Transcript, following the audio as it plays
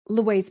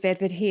Louise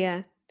Bedford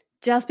here.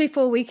 Just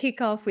before we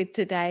kick off with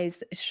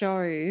today's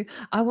show,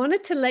 I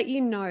wanted to let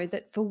you know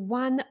that for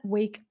 1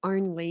 week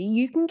only,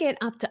 you can get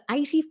up to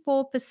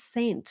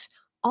 84%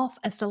 off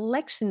a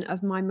selection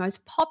of my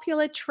most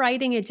popular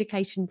trading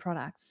education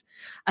products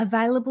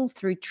available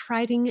through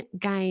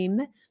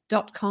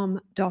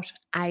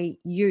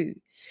tradinggame.com.au.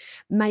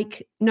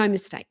 Make no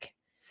mistake,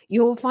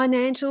 your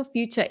financial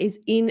future is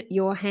in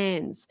your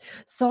hands.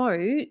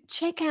 So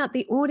check out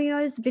the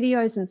audios,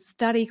 videos, and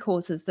study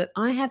courses that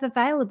I have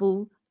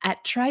available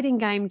at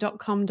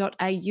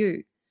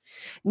tradinggame.com.au.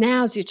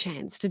 Now's your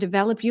chance to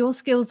develop your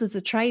skills as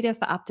a trader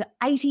for up to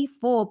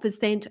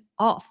 84%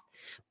 off,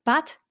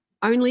 but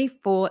only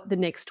for the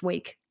next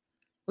week.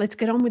 Let's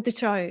get on with the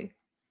show.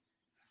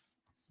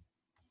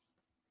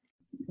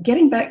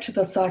 Getting back to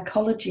the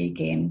psychology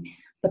again,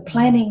 the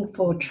planning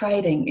for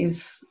trading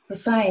is the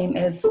same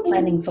as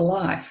planning for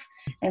life.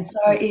 And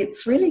so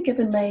it's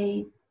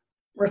really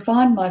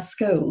refined my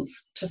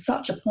skills to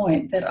such a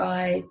point that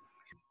I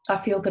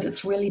feel that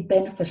it's really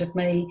benefited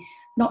me,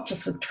 not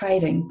just with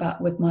trading,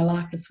 but with my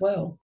life as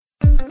well.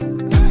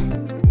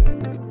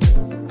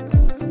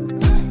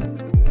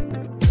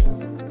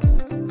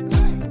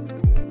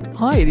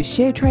 Hi, it is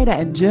share trader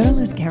and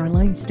journalist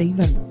Caroline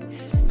Stephen.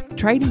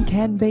 Trading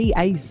can be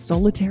a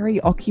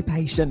solitary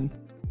occupation.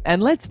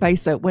 And let's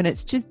face it, when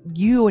it's just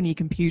you and your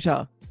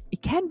computer,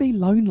 it can be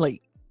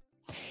lonely.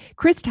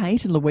 Chris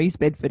Tate and Louise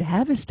Bedford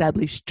have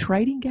established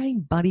Trading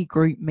Game buddy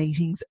group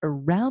meetings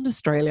around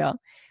Australia,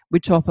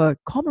 which offer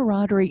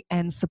camaraderie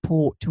and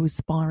support to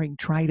aspiring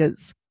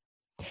traders.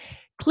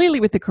 Clearly,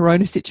 with the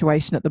corona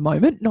situation at the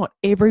moment, not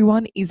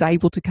everyone is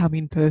able to come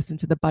in person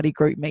to the buddy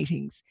group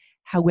meetings.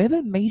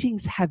 However,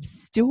 meetings have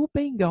still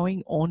been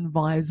going on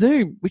via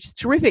Zoom, which is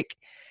terrific.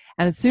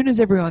 And as soon as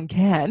everyone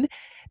can,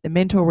 the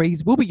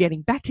mentorees will be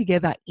getting back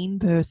together in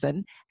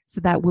person, so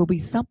that will be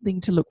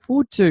something to look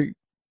forward to.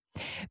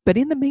 But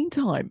in the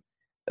meantime,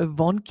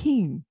 Yvonne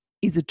King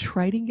is a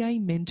Trading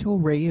Game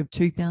mentoree of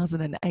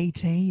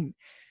 2018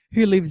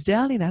 who lives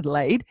down in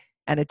Adelaide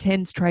and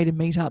attends trader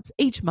meetups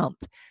each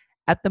month,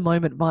 at the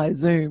moment via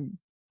Zoom.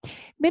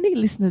 Many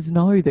listeners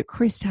know that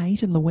Chris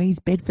Tate and Louise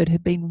Bedford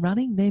have been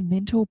running their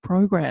mentor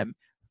program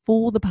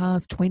for the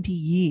past 20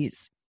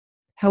 years.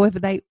 However,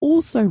 they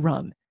also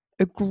run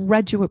a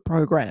graduate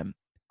program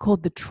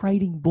called the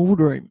Trading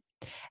Boardroom,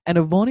 and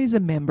Yvonne is a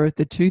member of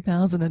the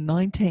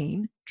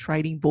 2019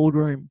 Trading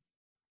Boardroom.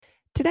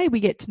 Today we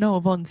get to know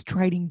Yvonne's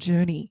trading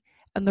journey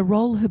and the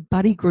role her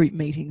buddy group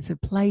meetings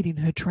have played in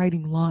her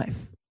trading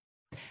life.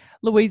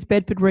 Louise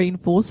Bedford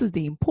reinforces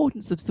the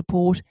importance of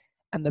support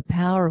and the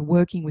power of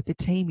working with a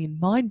team in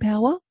mind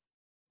power,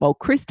 while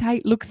Chris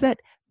Tate looks at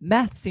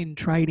maths in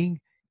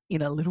trading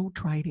in a little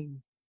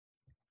trading.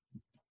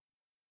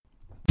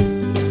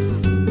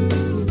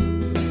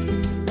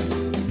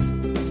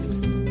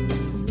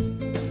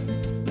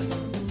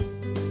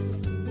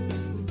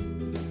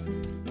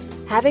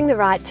 Having the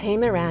right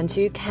team around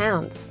you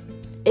counts,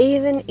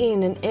 even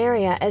in an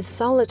area as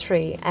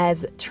solitary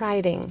as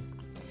trading.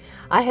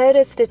 I heard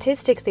a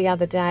statistic the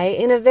other day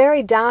in a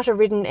very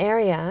data-ridden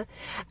area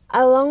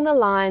along the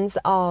lines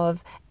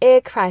of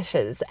air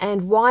crashes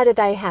and why do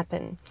they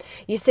happen.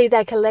 You see,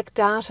 they collect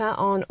data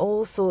on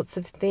all sorts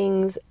of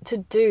things to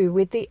do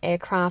with the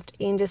aircraft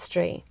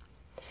industry.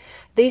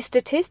 These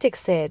statistics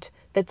said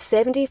that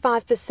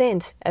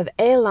 75% of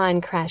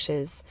airline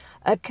crashes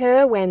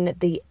occur when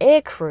the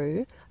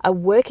aircrew are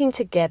working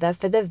together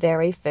for the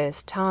very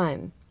first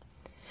time.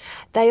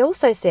 They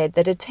also said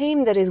that a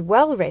team that is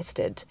well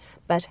rested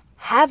but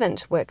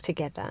haven't worked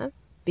together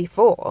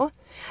before,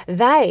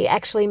 they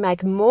actually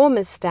make more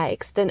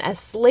mistakes than a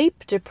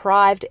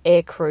sleep-deprived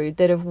aircrew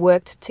that have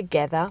worked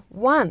together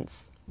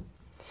once.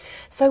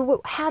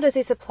 So how does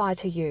this apply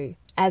to you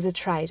as a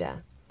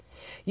trader?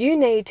 You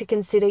need to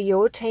consider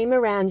your team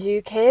around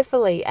you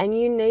carefully, and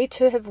you need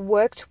to have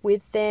worked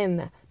with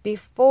them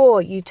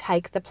before you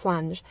take the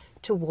plunge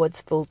towards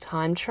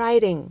full-time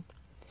trading.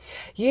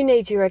 You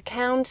need your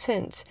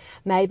accountant,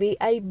 maybe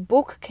a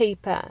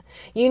bookkeeper.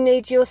 You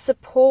need your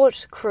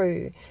support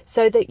crew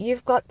so that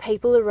you've got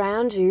people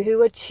around you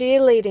who are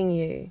cheerleading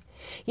you.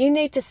 You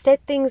need to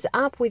set things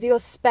up with your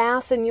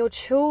spouse and your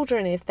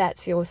children if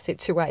that's your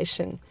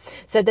situation,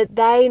 so that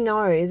they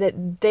know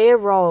that their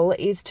role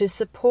is to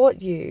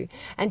support you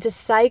and to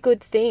say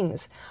good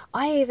things.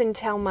 I even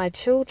tell my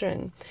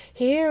children,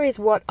 here is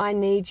what I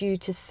need you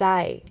to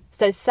say,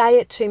 so say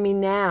it to me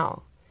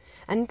now.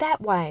 And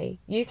that way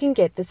you can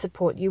get the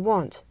support you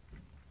want.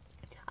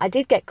 I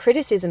did get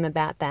criticism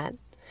about that.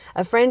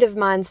 A friend of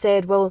mine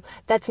said, well,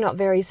 that's not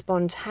very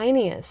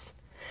spontaneous.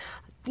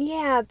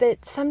 Yeah,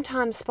 but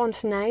sometimes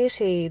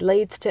spontaneity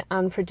leads to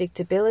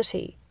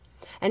unpredictability.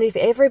 And if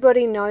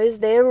everybody knows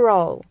their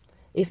role,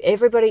 if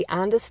everybody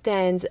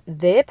understands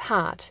their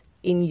part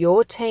in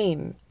your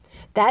team,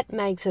 that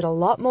makes it a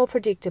lot more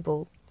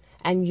predictable,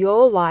 and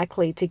you're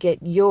likely to get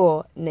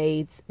your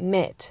needs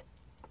met.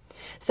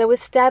 So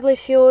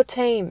establish your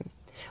team.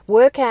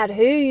 Work out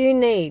who you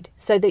need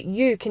so that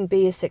you can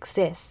be a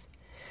success.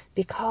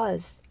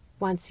 Because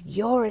once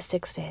you're a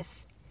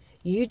success,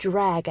 you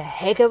drag a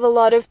heck of a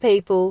lot of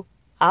people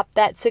up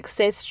that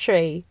success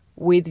tree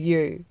with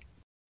you.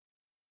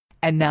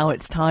 And now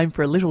it's time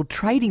for a little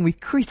trading with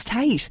Chris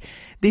Tate.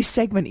 This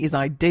segment is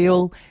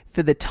ideal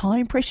for the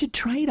time-pressured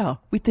trader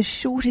with the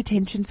short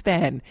attention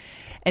span.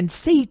 And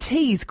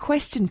CT's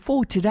question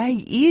for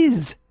today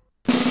is: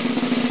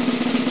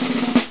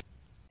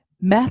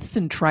 maths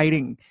and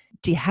trading.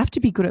 Do you have to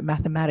be good at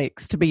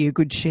mathematics to be a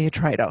good share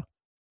trader?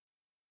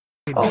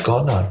 Oh,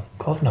 God, no.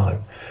 God,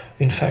 no.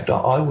 In fact,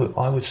 I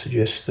would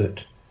suggest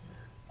that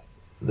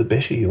the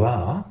better you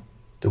are,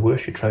 the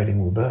worse your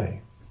trading will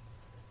be.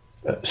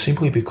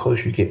 Simply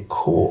because you get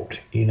caught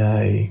in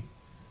a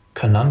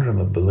conundrum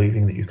of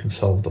believing that you can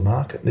solve the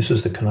market. This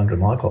is the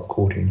conundrum I got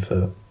caught in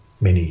for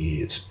many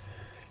years,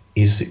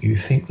 is that you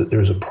think that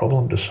there is a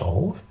problem to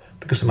solve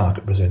because the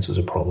market presents as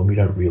a problem. You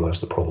don't realise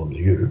the problem's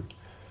you,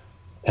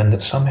 and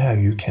that somehow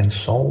you can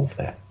solve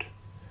that.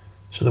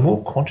 So the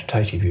more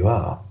quantitative you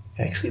are,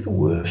 actually the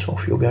worse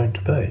off you're going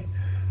to be,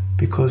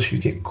 because you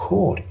get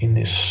caught in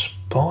this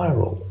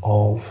spiral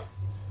of,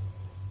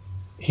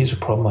 here's a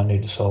problem I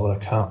need to solve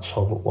it, I can't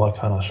solve it, why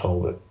can't I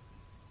solve it?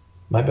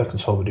 Maybe I can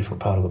solve a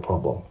different part of the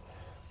problem.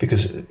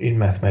 Because in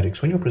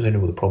mathematics, when you're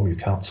presented with a problem you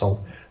can't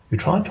solve, you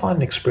try and find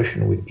an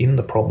expression within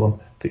the problem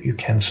that you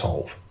can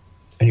solve.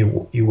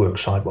 And you work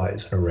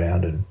sideways and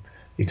around, and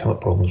you come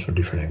at problems from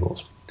different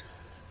angles.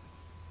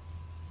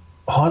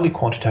 Highly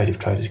quantitative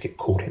traders get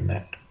caught in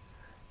that.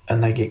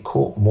 And they get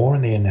caught more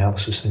in the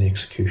analysis than the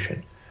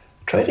execution.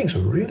 Trading's a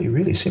really,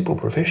 really simple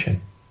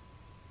profession.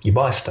 You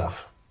buy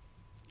stuff.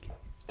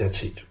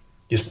 That's it.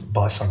 Just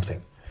buy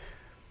something.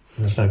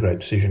 And there's no great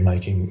decision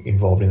making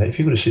involved in that. If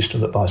you've got a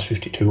system that buys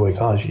 52-week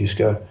highs, you just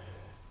go,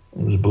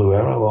 there's a blue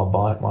arrow, I'll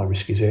buy it, my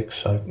risk is X,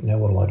 so now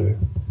what do I do?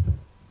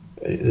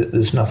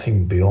 There's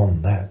nothing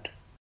beyond that.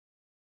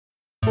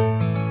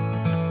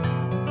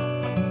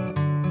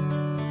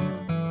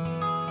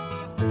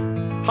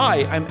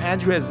 Hi, I'm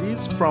Andrew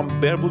Aziz from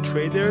Bear Bull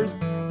Traders,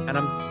 and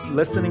I'm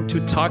listening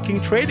to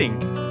Talking Trading.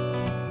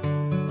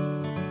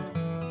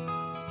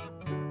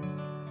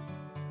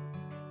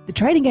 The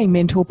Trading Game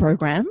Mentor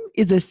Program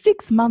is a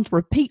 6-month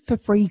repeat for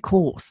free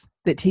course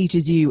that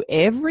teaches you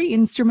every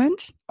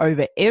instrument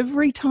over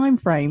every time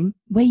frame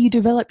where you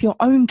develop your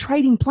own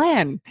trading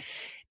plan.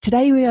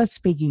 Today we are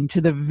speaking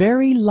to the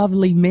very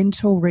lovely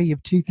mentoree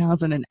of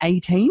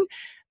 2018,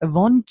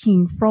 Yvonne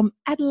King from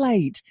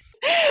Adelaide.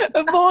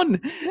 Yvonne,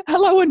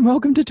 hello and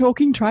welcome to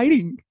Talking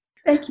Trading.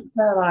 Thank you,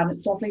 Caroline.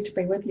 It's lovely to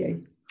be with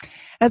you.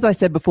 As I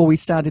said before we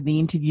started the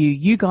interview,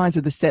 you guys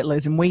are the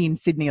settlers and we in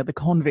Sydney are the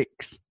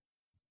convicts.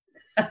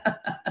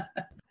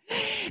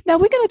 Now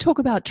we're going to talk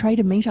about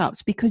trader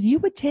meetups because you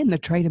attend the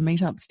trader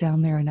meetups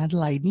down there in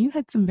Adelaide and you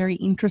had some very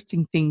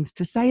interesting things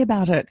to say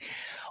about it.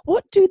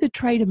 What do the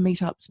trader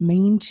meetups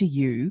mean to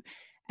you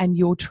and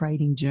your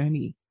trading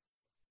journey?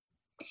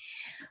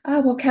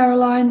 Well,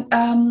 Caroline,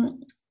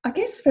 I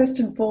guess first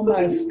and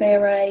foremost,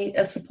 they're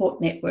a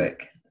support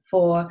network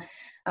for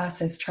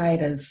us as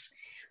traders.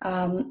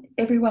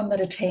 Everyone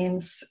that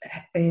attends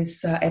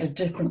is at a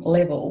different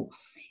level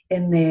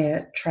in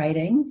their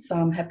trading.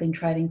 Some have been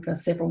trading for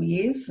several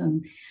years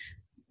and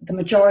the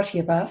majority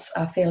of us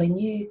are fairly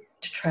new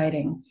to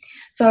trading.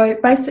 So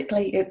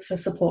basically it's a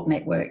support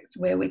network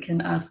where we can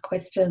ask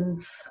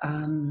questions,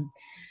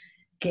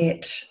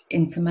 get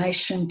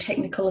information,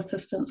 technical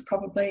assistance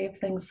probably of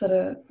things that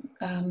are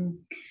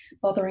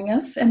bothering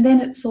us. And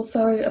then it's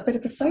also a bit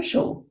of a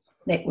social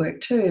network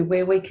too,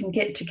 where we can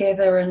get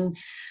together and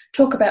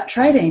talk about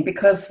trading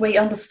because we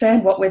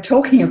understand what we're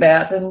talking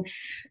about, and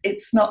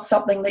it's not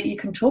something that you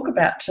can talk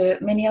about to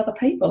many other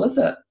people, is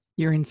it?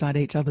 You're inside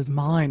each other's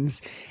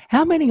minds.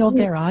 How many of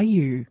there are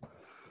you?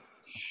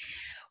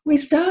 We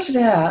started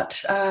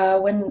out,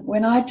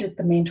 when I did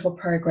the mentor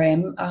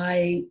program,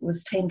 I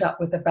was teamed up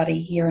with a buddy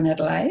here in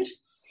Adelaide,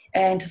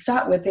 and to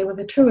start with there were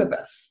the two of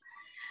us.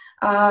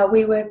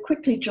 We were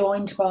quickly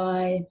joined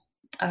by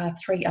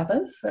 3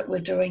 others that were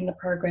doing the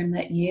program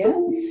that year.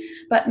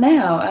 But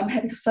now I'm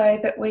happy to say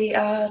that we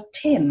are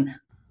 10.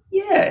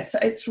 Yeah, so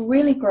it's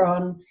really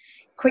grown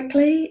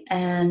quickly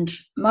and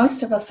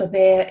most of us are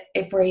there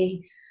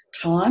every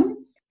time.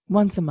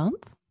 Once a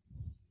month?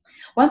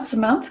 Once a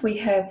month we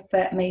have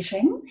that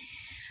meeting.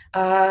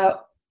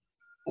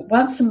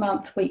 Once a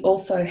month we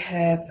also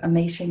have a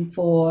meeting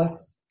for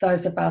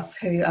those of us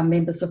who are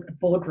members of the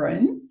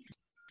boardroom.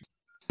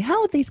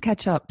 How have these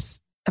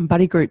catch-ups and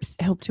buddy groups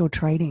helped your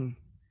trading?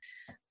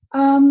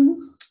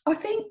 I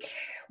think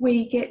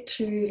we get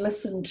to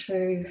listen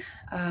to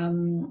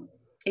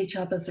each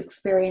other's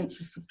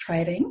experiences with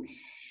trading.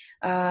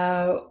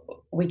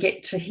 We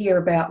get to hear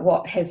about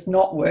what has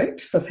not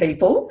worked for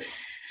people.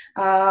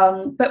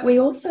 But we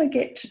also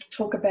get to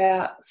talk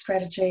about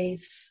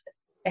strategies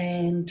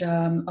and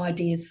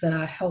ideas that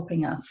are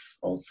helping us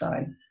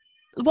also.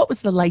 What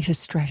was the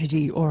latest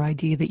strategy or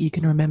idea that you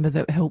can remember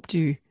that helped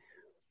you?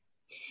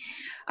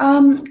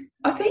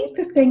 I think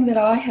the thing that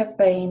I have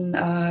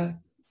been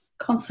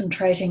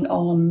concentrating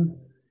on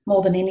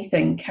more than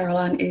anything,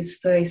 Caroline,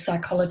 is the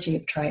psychology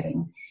of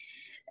trading.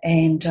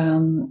 and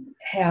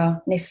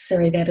how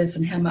necessary that is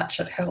and how much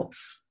it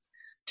helps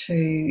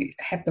to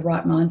have the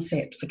right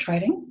mindset for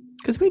trading.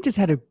 Because we just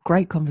had a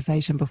great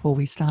conversation before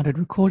we started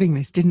recording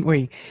this, didn't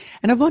we?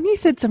 And Yvonne, you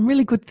said some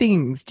really good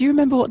things. Do you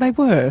remember what they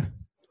were?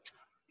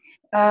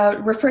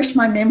 Refresh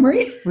my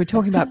memory. We were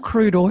talking about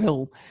crude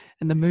oil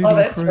and the moving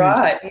that's crude.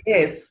 Right,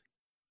 yes.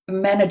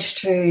 Managed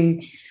to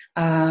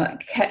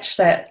catch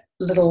that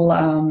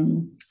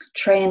little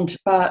trend,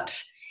 but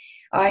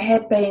I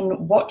had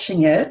been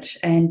watching it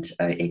and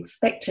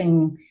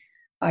expecting,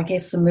 I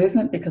guess, some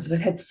movement because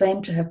it had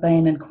seemed to have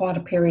been in quite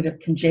a period of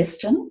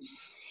congestion.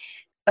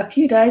 A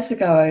few days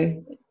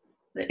ago,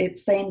 it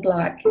seemed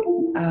like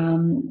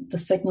the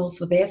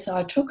signals were there, so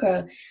I took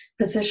a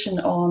position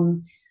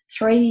on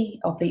 3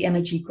 of the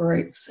energy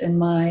groups in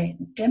my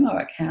demo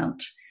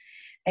account,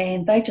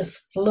 and they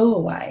just flew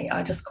away.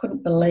 I just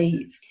couldn't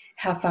believe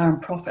how far in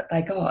profit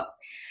they got.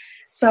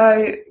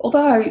 So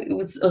although it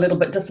was a little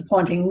bit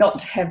disappointing not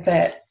to have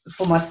that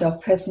for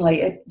myself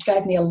personally, it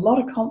gave me a lot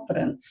of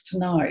confidence to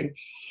know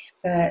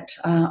that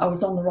I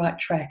was on the right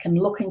track and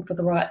looking for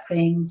the right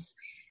things.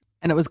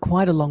 And it was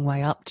quite a long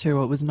way up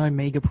too. It was no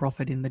meagre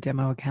profit in the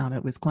demo account.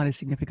 It was quite a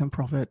significant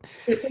profit.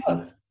 It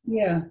was,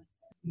 yeah,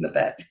 with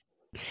that.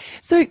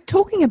 So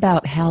talking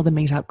about how the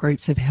meetup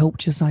groups have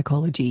helped your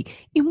psychology,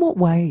 in what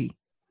way?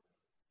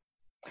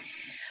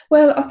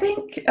 Well, I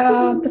think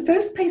the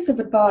first piece of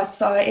advice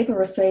I ever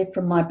received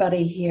from my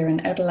buddy here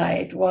in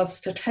Adelaide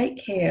was to take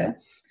care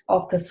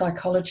of the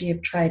psychology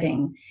of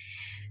trading.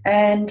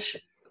 And,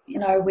 you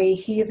know, we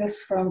hear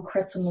this from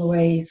Chris and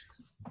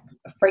Louise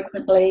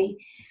frequently.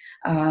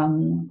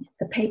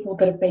 The people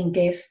that have been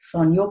guests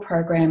on your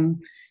program,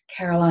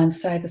 Caroline,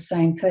 say the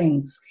same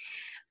things.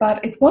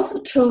 But it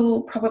wasn't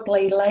till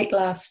probably late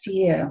last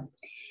year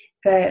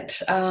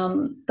that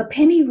the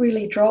penny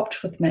really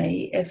dropped with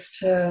me as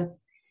to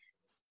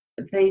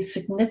the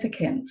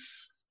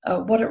significance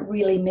of what it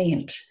really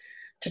meant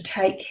to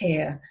take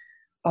care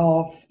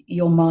of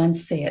your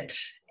mindset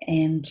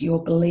and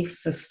your belief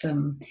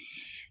system,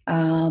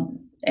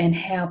 and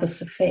how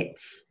this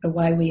affects the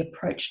way we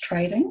approach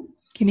trading.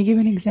 Can you give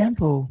an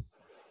example?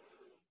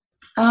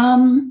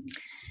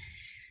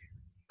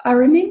 I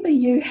remember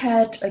you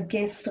had a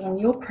guest on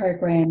your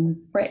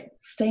program, Brett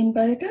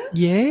Steenberger.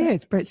 Yeah,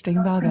 it's Brett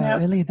Steenberger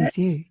earlier this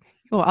year.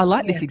 Oh, I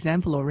like this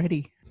example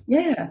already.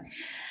 Yeah.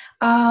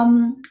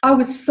 I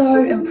was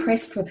so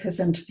impressed with his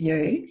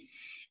interview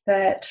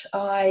that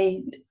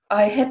I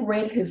had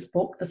read his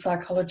book, The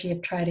Psychology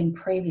of Trading,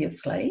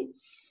 previously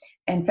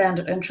and found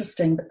it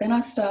interesting, but then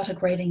I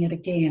started reading it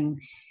again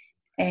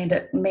and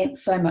it meant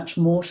so much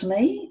more to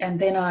me. And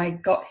then I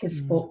got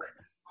his book,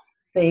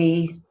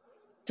 The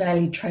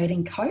Daily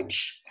Trading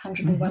Coach,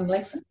 101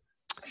 Lessons.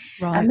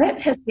 Right. And that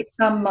has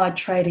become my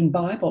trading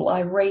Bible.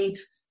 I read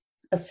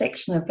a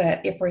section of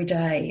that every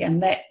day,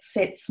 and that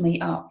sets me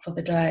up for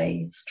the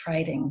day's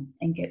trading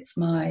and gets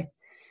my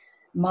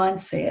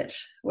mindset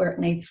where it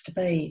needs to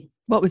be.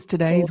 What was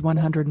today's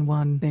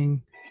 101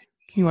 thing?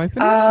 Can you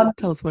open it?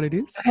 Tell us what it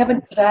is. I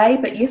haven't today,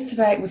 but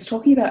yesterday it was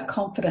talking about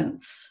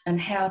confidence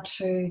and how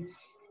to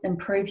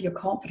improve your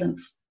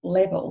confidence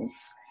levels.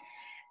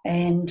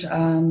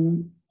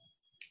 And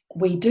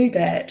we do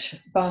that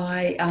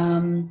by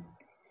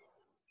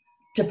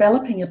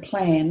developing a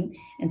plan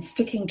and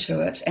sticking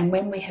to it. And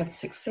when we have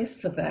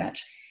success with that,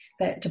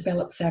 that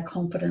develops our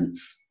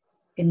confidence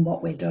in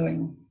what we're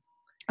doing.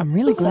 I'm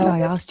really glad I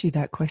asked you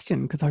that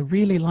question because I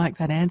really like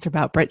that answer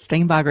about Brett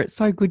Steenberger. It's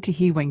so good to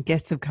hear when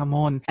guests have come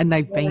on and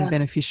they've been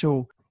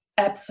beneficial.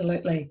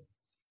 Absolutely.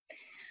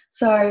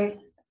 So,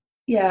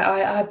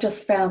 I've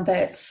just found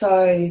that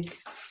so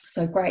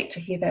great to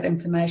hear that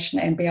information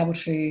and be able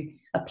to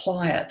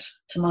apply it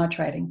to my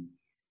trading.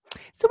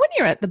 So when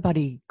you're at the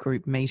buddy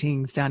group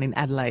meetings down in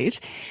Adelaide,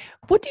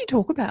 what do you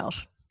talk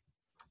about?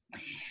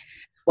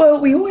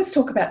 Well, we always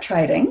talk about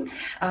trading,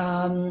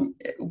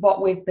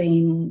 what we've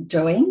been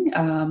doing,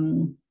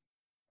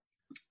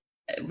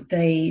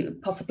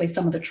 possibly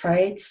some of the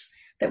trades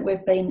that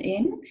we've been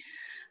in.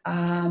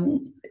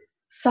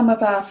 Some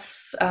of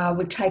us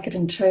would take it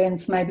in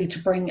turns, maybe to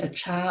bring a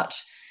chart.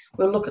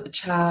 We'll look at the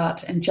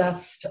chart and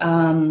just,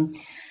 what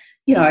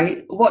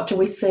do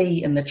we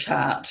see in the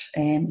chart?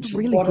 And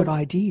really good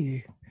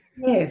idea.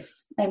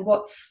 Yes, and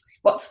what's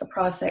the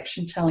price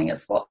action telling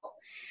us?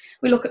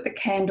 We look at the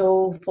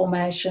candle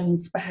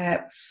formations,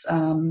 perhaps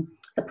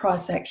the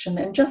price action,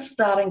 and just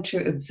starting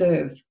to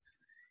observe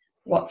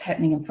what's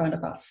happening in front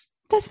of us.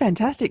 That's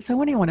fantastic.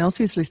 So anyone else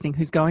who's listening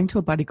who's going to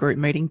a buddy group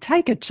meeting,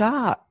 take a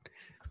chart.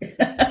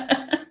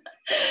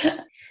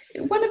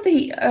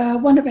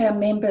 One of our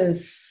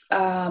members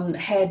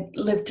had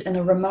lived in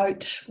a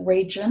remote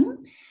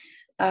region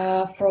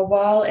for a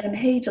while, and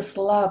he just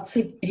loves.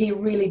 He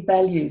really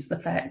values the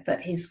fact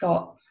that he's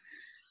got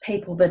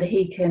people that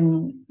he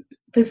can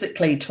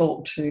physically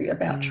talk to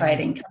about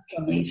trading, come to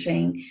a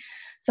meeting.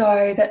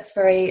 So that's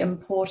very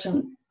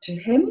important to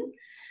him.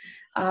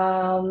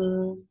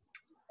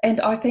 And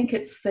I think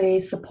it's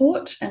the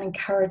support and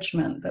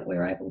encouragement that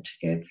we're able to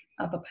give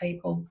other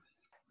people.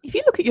 If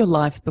you look at your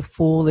life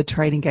before the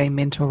Trading Game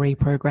Mentoree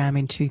program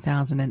in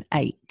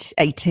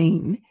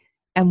 2018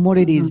 and what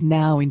it is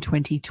now in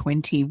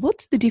 2020,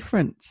 what's the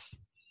difference?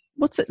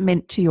 What's it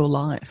meant to your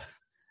life?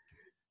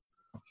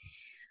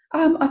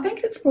 I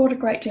think it's brought a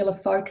great deal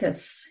of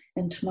focus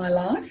into my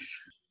life.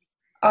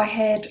 I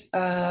had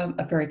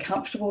a very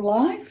comfortable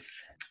life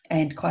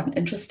and quite an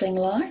interesting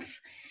life,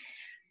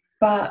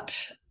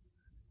 but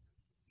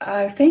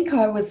I think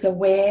I was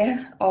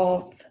aware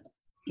of,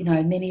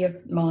 many of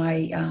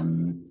my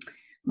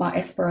my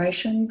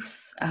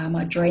aspirations,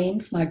 my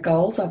dreams, my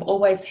goals. I've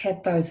always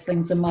had those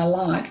things in my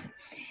life,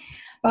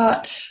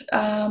 but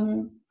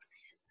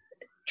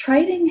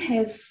trading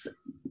has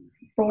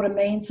brought a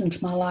means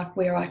into my life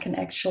where I can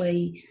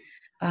actually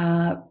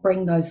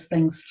bring those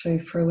things to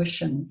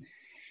fruition.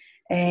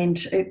 And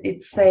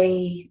it's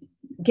the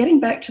getting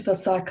back to the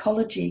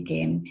psychology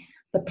again.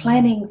 The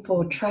planning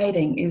for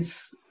trading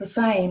is the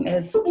same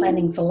as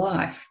planning for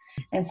life.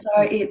 And so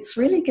it's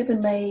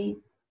really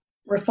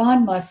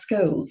refined my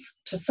skills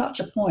to such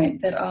a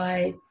point that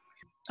I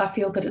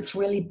feel that it's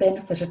really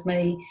benefited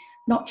me,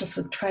 not just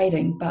with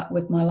trading, but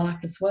with my life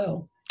as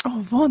well.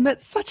 Oh, Von,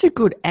 that's such a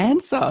good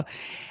answer.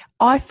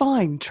 I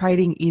find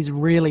trading is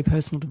really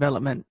personal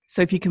development.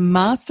 So if you can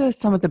master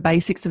some of the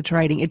basics of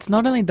trading, it's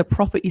not only the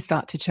profit you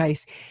start to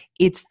chase,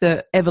 it's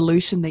the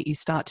evolution that you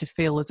start to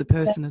feel as a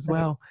person as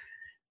well.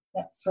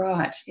 That's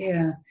right,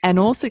 yeah. And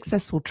all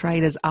successful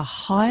traders are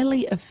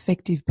highly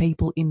effective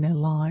people in their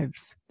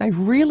lives. They've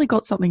really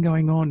got something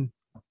going on.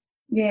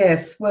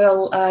 Yes,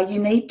 well, you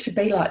need to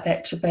be like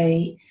that to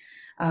be.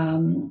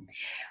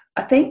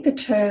 I think the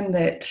term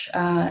that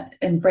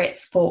in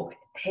Brett's book,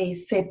 he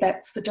said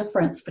that's the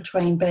difference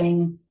between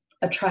being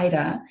a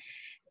trader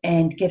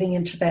and getting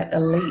into that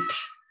elite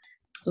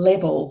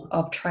level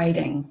of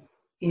trading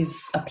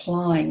is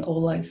applying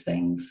all those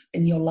things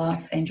in your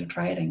life and your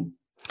trading.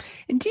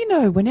 And do you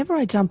know, whenever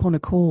I jump on a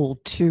call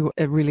to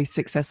a really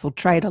successful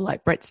trader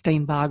like Brett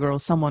Steenbarger or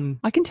someone,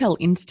 I can tell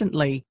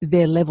instantly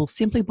their level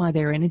simply by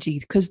their energy,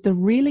 because the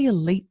really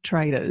elite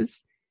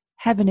traders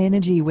have an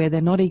energy where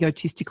they're not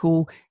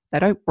egotistical, they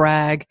don't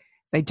brag,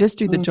 they just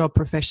do the job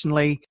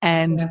professionally,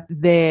 and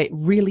they're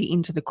really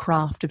into the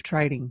craft of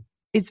trading.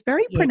 It's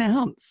very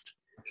pronounced.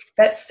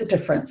 That's the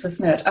difference,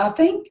 isn't it? I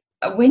think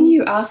when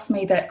you asked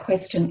me that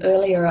question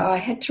earlier, I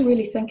had to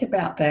really think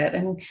about that,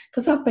 and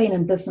because I've been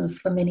in business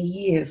for many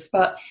years,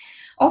 but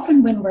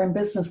often when we're in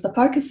business, the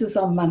focus is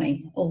on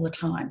money all the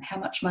time, how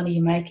much money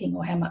you're making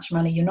or how much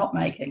money you're not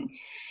making.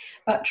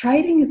 But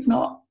trading is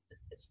not,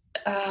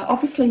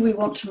 obviously we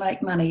want to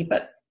make money,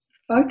 but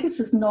focus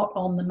is not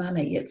on the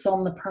money, it's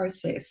on the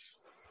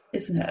process,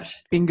 isn't it?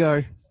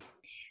 Bingo.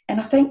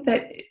 And I think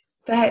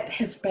that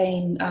has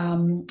been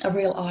a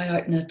real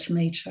eye-opener to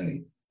me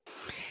too.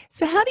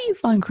 So how do you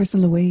find Chris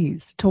and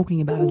Louise talking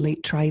about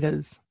elite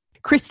traders?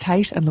 Chris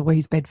Tate and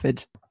Louise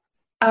Bedford.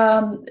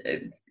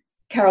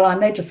 Caroline,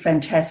 they're just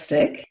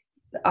fantastic.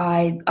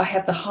 I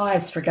have the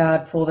highest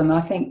regard for them.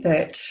 I think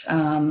that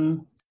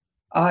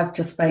I've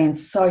just been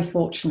so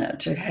fortunate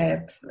to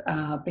have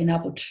been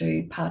able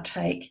to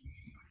partake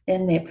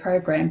in their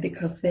program,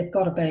 because they've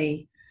got to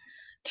be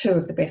two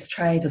of the best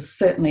traders,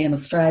 certainly in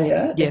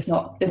Australia, if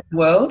not in the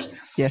world.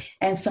 Yes.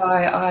 And so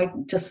I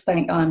just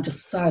think I'm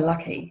just so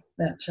lucky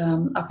that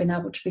I've been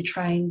able to be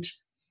trained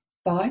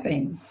by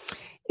them.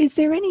 Is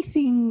there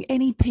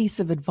any piece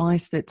of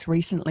advice that's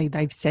recently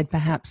they've said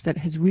perhaps that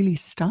has really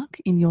stuck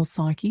in your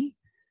psyche?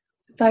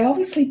 They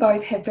obviously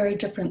both have very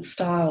different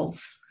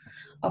styles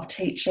of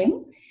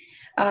teaching.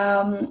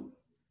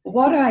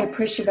 What I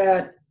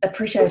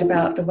appreciate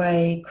about the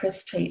way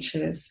Chris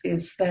teaches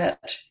is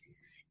that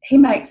he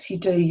makes you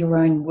do your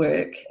own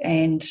work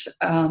and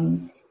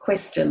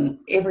question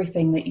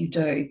everything that you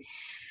do.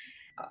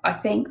 I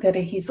think that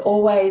he's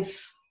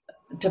always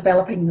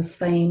developing this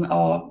theme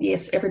of,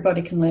 yes,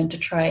 everybody can learn to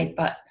trade,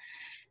 but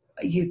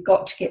you've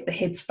got to get the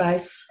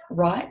headspace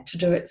right to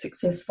do it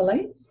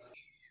successfully.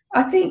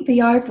 I think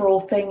the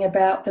overall thing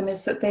about them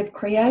is that they've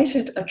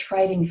created a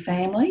trading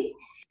family.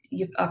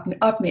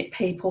 I've met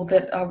people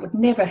that I would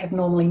never have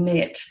normally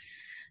met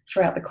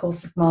throughout the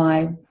course of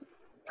my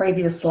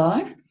previous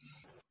life.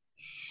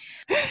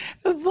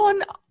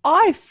 Von,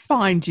 I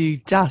find you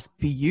just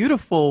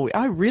beautiful.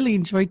 I really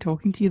enjoyed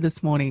talking to you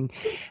this morning.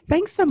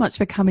 Thanks so much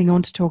for coming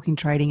on to Talking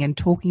Trading and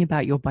talking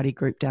about your buddy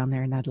group down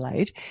there in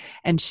Adelaide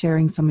and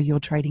sharing some of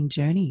your trading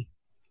journey.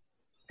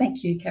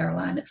 Thank you,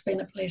 Caroline. It's been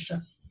a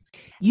pleasure.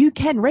 You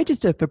can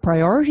register for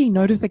priority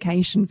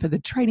notification for the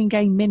Trading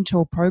Game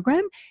Mentor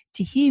program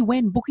to hear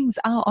when bookings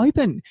are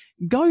open.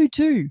 Go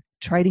to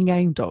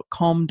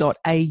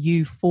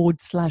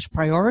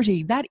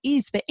tradinggame.com.au/priority. That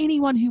is for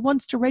anyone who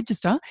wants to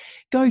register.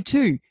 Go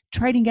to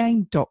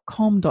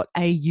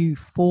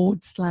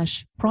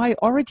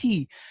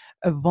tradinggame.com.au/priority.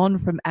 Yvonne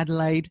from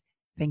Adelaide,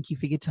 thank you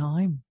for your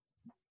time.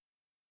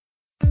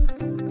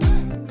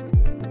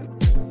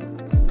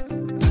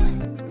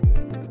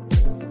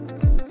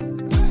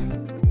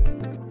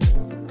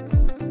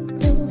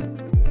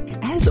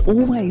 as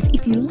always,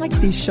 if you like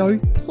this show,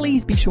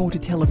 please be sure to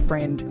tell a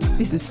friend.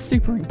 This is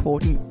super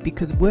important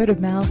because word of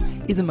mouth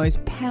is the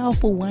most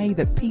powerful way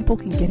that people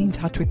can get in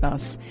touch with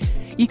us.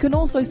 You can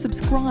also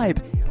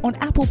subscribe on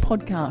Apple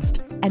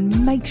Podcast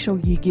and make sure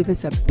you give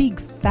us a big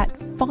fat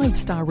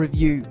 5-star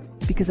review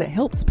because it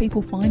helps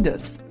people find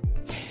us.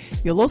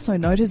 You'll also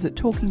notice that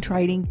Talking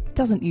Trading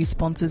doesn't use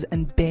sponsors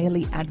and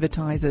barely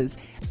advertises.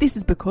 This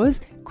is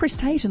because Chris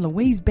Tate and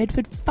Louise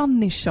Bedford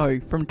fund this show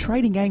from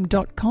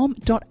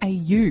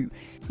tradinggame.com.au.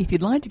 If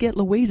you'd like to get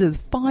Louise's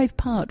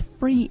 5-part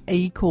free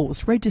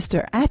e-course,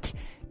 register at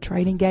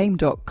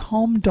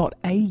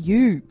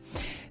tradinggame.com.au.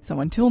 So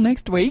until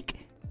next week,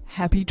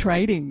 happy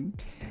trading.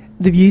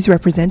 The views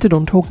represented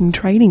on Talking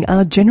Trading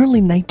are general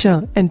in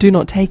nature and do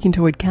not take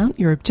into account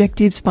your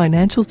objectives,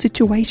 financial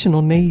situation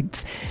or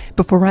needs.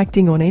 Before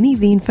acting on any of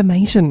the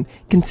information,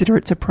 consider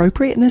its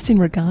appropriateness in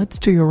regards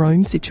to your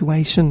own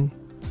situation.